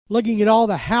looking at all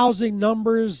the housing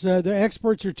numbers. The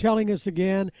experts are telling us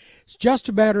again, it's just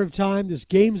a matter of time. This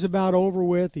game's about over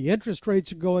with. The interest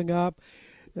rates are going up.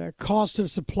 The cost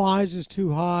of supplies is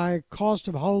too high. Cost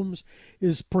of homes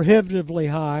is prohibitively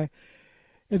high.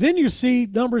 And then you see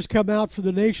numbers come out for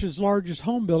the nation's largest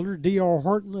home builder, D.R.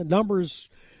 Horton. The numbers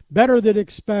better than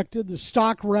expected. The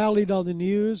stock rallied on the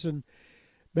news, and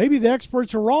maybe the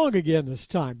experts are wrong again this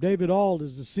time. David Auld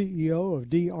is the CEO of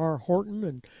D.R. Horton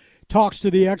and talks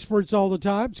to the experts all the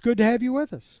time. It's good to have you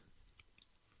with us.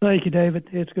 Thank you, David.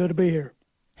 It's good to be here.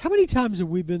 How many times have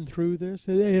we been through this?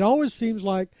 It always seems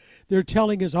like they're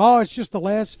telling us, oh, it's just the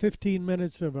last 15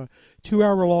 minutes of a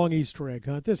 2-hour-long Easter egg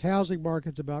hunt. This housing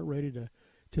market's about ready to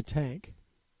tank.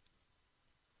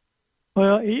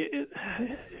 Well,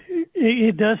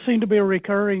 it does seem to be a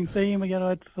recurring theme. You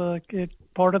know, it's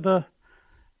part of the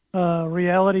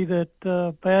reality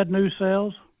that bad news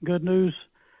sells, good news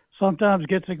sometimes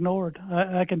gets ignored.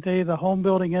 I can tell you the home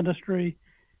building industry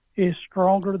is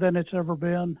stronger than it's ever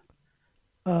been.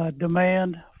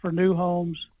 Demand for new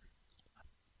homes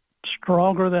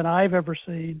stronger than I've ever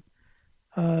seen.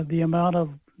 The amount of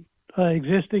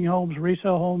existing homes,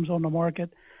 resale homes on the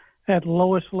market at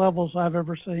lowest levels I've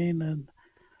ever seen,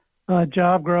 and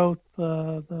job growth,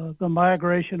 the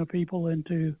migration of people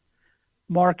into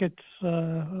markets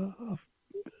in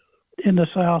the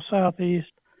south,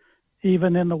 southeast,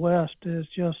 even in the west, is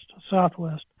just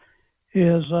southwest,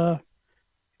 is a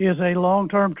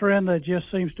long-term trend that just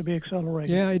seems to be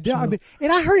accelerating. Yeah, it does. I mean,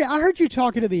 and I heard you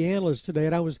talking to the analysts today,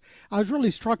 and I was really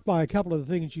struck by a couple of the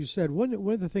things you said. One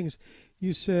of the things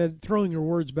you said, throwing your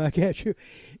words back at you,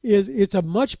 is it's a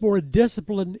much more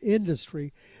disciplined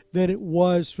industry than it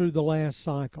was through the last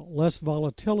cycle. Less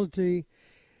volatility.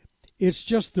 It's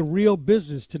just the real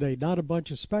business today, not a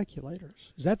bunch of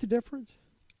speculators. Is that the difference?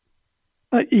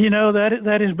 You know,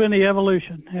 that has been the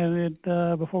evolution. And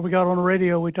before we got on the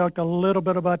radio, we talked a little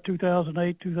bit about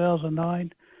 2008,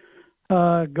 2009.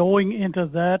 Going into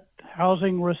that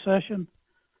housing recession,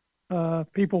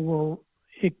 people were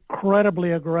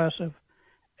incredibly aggressive.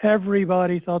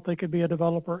 Everybody thought they could be a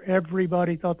developer.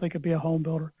 Everybody thought they could be a home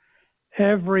builder.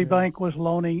 Every bank was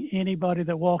loaning anybody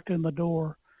that walked in the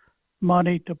door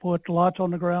money to put lots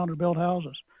on the ground or build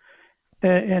houses.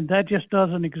 And that just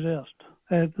doesn't exist.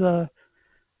 The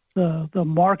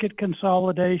market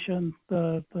consolidation,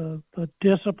 the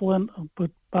discipline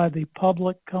by the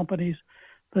public companies,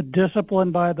 the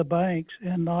discipline by the banks,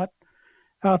 and not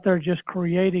out there just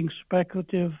creating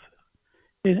speculative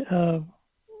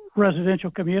residential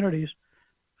communities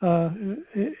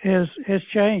has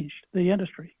changed the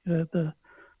industry. The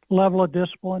level of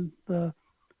discipline, the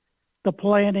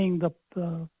planning,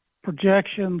 the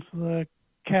projections, the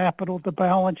capital, the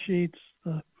balance sheets,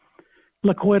 the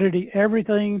liquidity,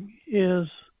 everything is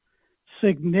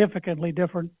significantly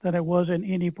different than it was in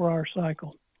any prior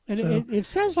cycle. And so, it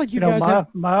sounds like you guys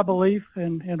my belief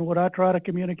and what I try to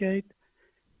communicate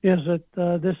is that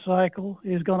this cycle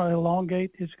is going to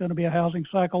elongate. It's going to be a housing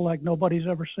cycle like nobody's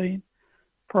ever seen.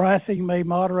 Pricing may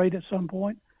moderate at some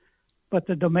point, but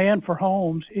the demand for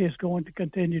homes is going to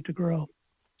continue to grow.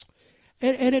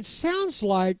 And it sounds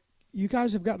like you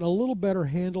guys have gotten a little better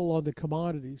handle on the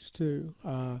commodities too.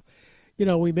 You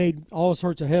know, we made all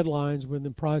sorts of headlines when the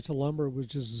price of lumber was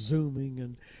just zooming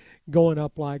and going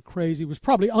up like crazy. It was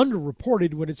probably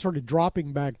underreported when it started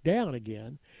dropping back down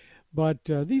again. But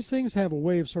these things have a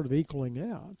way of sort of equaling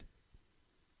out.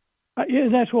 Yeah,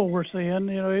 that's what we're seeing.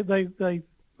 You know,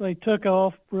 they took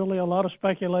off really a lot of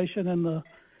speculation in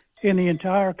the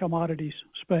entire commodities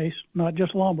space, not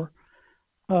just lumber.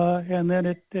 And then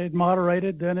it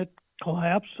moderated, then it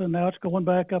collapsed, and now it's going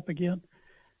back up again.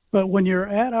 But when you're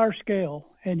at our scale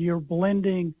and you're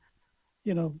blending,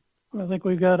 you know, I think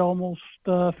we've got almost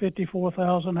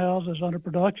 54,000 houses under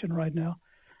production right now.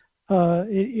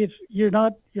 You're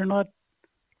not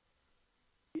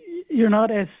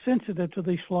as sensitive to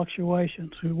these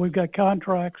fluctuations. We've got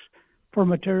contracts for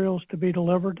materials to be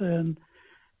delivered, and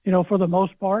you know, for the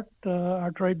most part,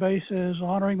 our trade base is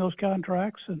honoring those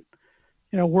contracts, and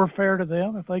you know, we're fair to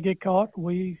them. If they get caught,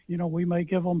 we may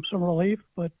give them some relief,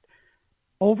 but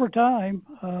over time,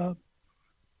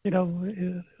 you know,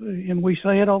 and we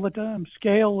say it all the time,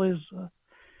 scale is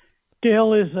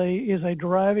a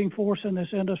driving force in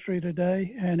this industry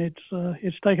today, and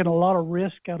it's taken a lot of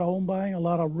risk out of home buying, a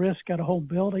lot of risk out of home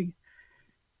building,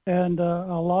 and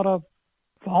a lot of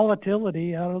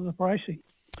volatility out of the pricing.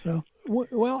 So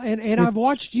well, and I've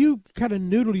watched you kind of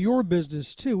noodle your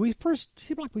business too. We first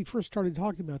started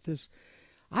talking about this,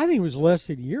 I think it was less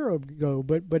than a year ago,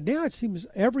 but now it seems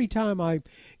every time I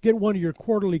get one of your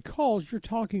quarterly calls, you're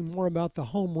talking more about the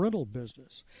home rental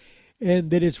business.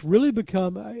 and that it's really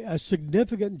become a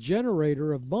significant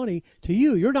generator of money to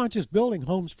you. You're not just building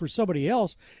homes for somebody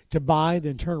else to buy,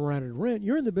 then turn around and rent.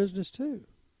 You're in the business too.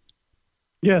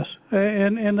 Yes,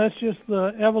 and that's just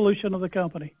the evolution of the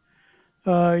company.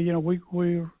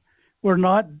 We're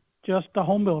not just a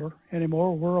home builder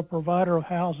anymore. We're a provider of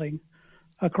housing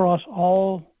across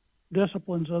all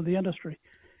disciplines of the industry.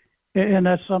 And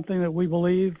that's something that we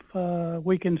believe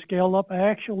we can scale up,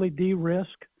 actually de-risk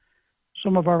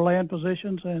some of our land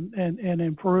positions and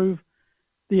improve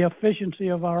the efficiency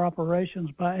of our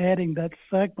operations by adding that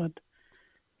segment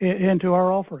into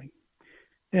our offering.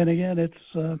 And again,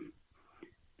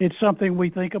 it's something we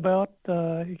think about.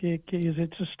 Is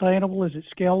it sustainable? Is it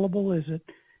scalable?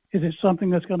 Is it something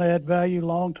that's going to add value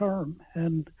long term?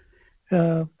 And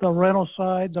the rental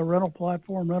side, the rental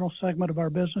platform, rental segment of our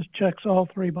business checks all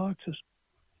three boxes.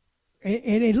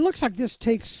 And it looks like this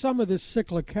takes some of this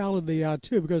cyclicality out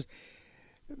too, because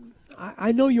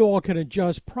I know you all can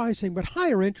adjust pricing, but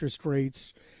higher interest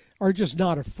rates are just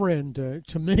not a friend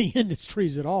to many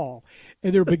industries at all.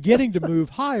 And they're beginning to move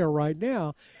higher right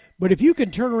now. But if you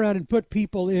can turn around and put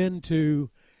people into,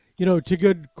 to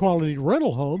good quality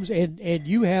rental homes and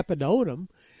you happen to own them,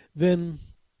 then,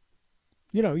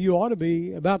 you ought to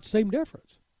be about the same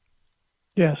difference.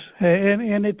 Yes.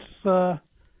 And it's,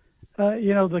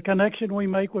 the connection we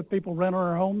make with people renting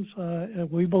our homes.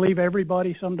 We believe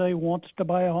everybody someday wants to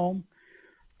buy a home.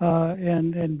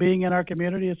 And being in our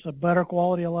community, it's a better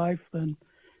quality of life than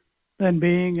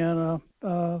being in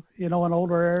an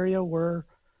older area where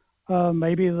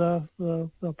maybe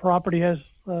the property has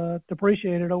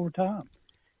depreciated over time,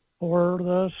 or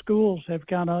the schools have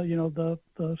kind of,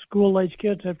 the school-age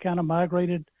kids have kind of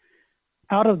migrated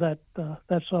out of that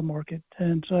submarket.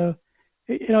 And so,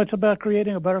 it's about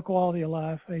creating a better quality of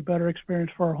life, a better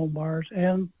experience for our home buyers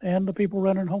and the people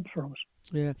renting homes from us.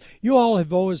 Yeah. You all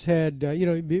have always had,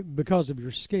 because of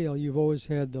your scale, you've always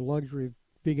had the luxury of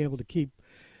being able to keep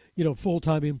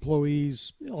full-time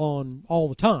employees on all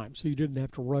the time, so you didn't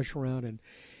have to rush around and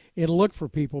look for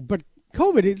people. But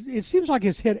COVID, it seems like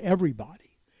it's hit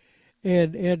everybody.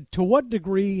 And to what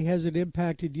degree has it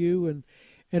impacted you? And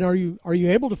are you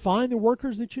able to find the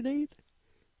workers that you need?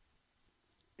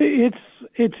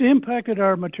 It's impacted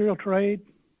our material trade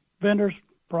vendors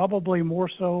probably more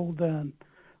so than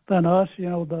us.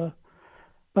 The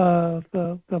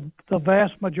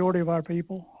vast majority of our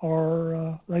people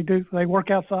are they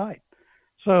work outside,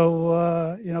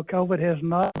 so COVID has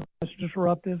not been as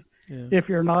disruptive if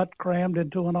you're not crammed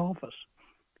into an office,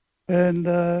 and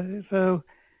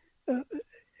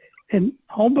and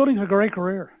home building is a great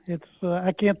career. It's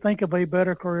I can't think of a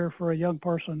better career for a young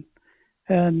person,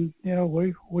 and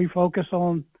we focus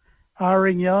on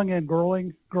hiring young and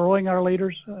growing our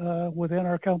leaders within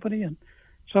our company, and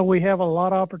so we have a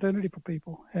lot of opportunity for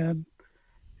people. And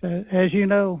as you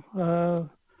know,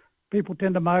 people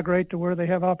tend to migrate to where they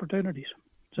have opportunities.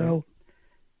 So,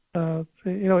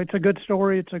 it's a good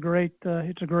story. It's a great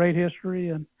history,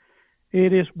 and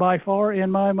it is by far,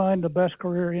 in my mind, the best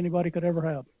career anybody could ever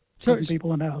have. So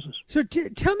people in houses. So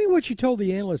tell me what you told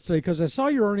the analysts today, because I saw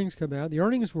your earnings come out. The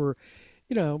earnings were,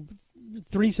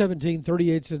 $3.17,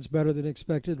 38 cents better than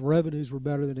expected. Revenues were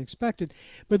better than expected.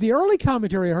 But the early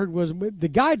commentary I heard was the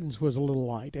guidance was a little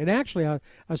light. And actually, I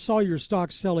saw your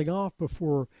stock selling off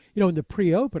before, in the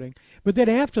pre-opening. But then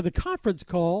after the conference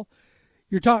call,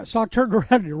 your stock turned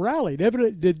around and rallied.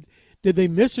 Did they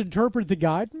misinterpret the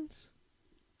guidance?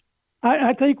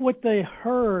 I think what they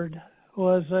heard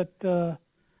was that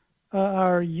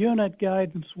our unit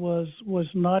guidance was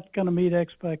not going to meet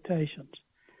expectations.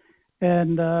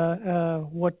 And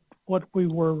what we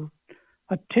were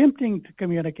attempting to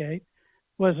communicate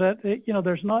was that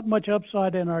there's not much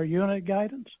upside in our unit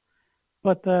guidance,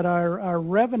 but that our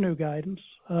revenue guidance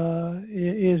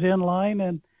is in line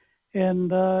and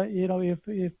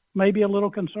if maybe a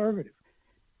little conservative.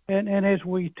 And as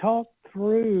we talked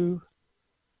through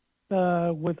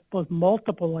with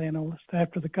multiple analysts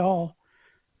after the call,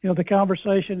 the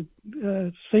conversation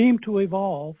seemed to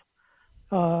evolve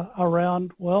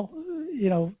around,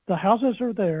 the houses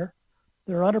are there,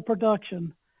 they're under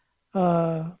production,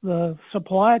 the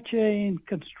supply chain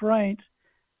constraints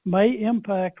may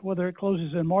impact whether it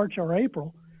closes in March or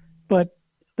April, but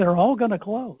they're all going to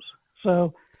close.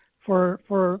 So for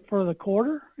the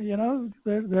quarter,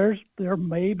 there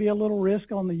may be a little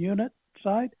risk on the unit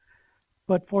side,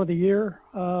 but for the year,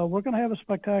 we're going to have a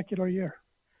spectacular year.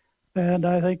 And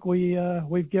I think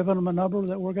we've given them a number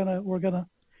that we're gonna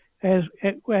as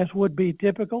would be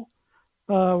typical,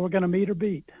 we're gonna meet or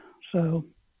beat. So,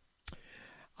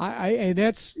 and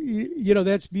that's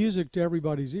that's music to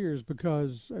everybody's ears,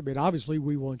 because obviously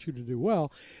we want you to do well,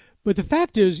 But the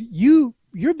fact is,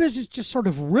 your business just sort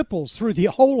of ripples through the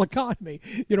whole economy.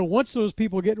 Once those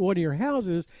people get in one of your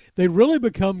houses, they really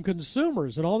become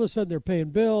consumers, and all of a sudden they're paying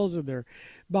bills and they're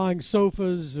buying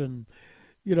sofas and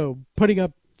putting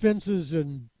up fences,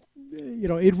 and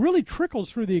it really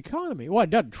trickles through the economy. Well, it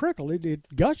doesn't trickle;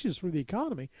 it gushes through the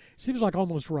economy. Seems like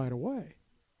almost right away.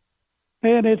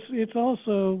 And it's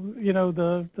also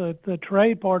the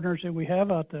trade partners that we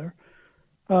have out there.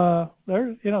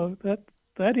 They're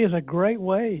that is a great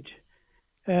wage.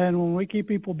 And when we keep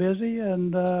people busy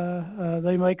and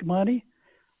they make money,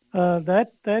 that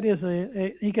is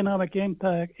a economic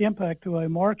impact to a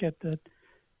market that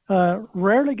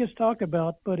rarely gets talked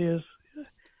about, but is,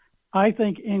 I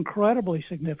think, incredibly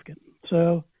significant.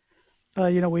 So,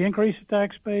 we increase the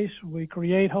tax base, we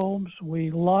create homes,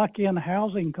 we lock in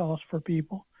housing costs for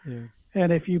people. Yeah.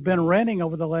 And if you've been renting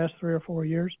over the last 3 or 4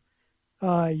 years,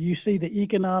 you see the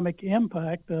economic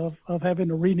impact of having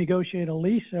to renegotiate a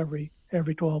lease every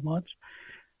 12 months.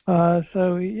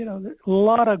 So, a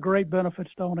lot of great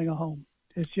benefits to owning a home.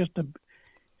 It's just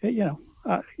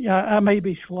I may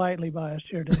be slightly biased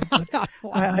here, Dave, but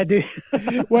I do.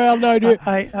 Well, no, dude.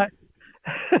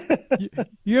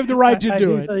 You have the right to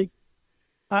do it.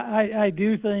 I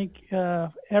do think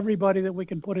everybody that we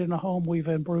can put in a home, we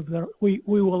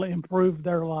will improve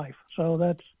their life. So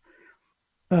that's,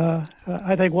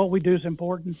 I think what we do is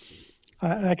important.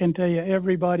 I can tell you,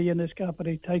 everybody in this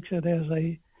company takes it as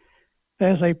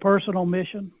a personal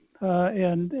mission,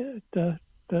 and to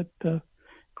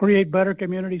create better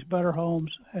communities, better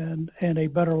homes, and a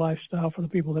better lifestyle for the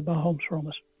people that buy homes from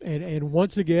us. And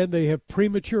once again, they have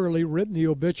prematurely written the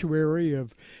obituary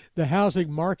of the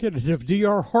housing market and of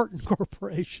D.R. Horton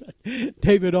Corporation.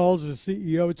 David Auld is the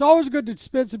CEO. It's always good to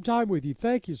spend some time with you.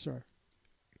 Thank you, sir.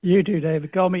 You too,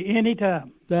 David. Call me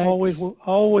anytime. Thanks.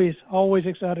 Always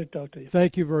excited to talk to you.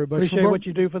 Thank you very much. Appreciate what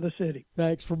you do for the city.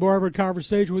 Thanks. For more of our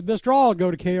conversation with Mr. Auld,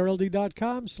 go to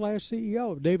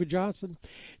krld.com/CEO. David Johnson,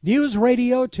 News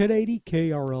Radio 1080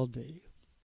 KRLD.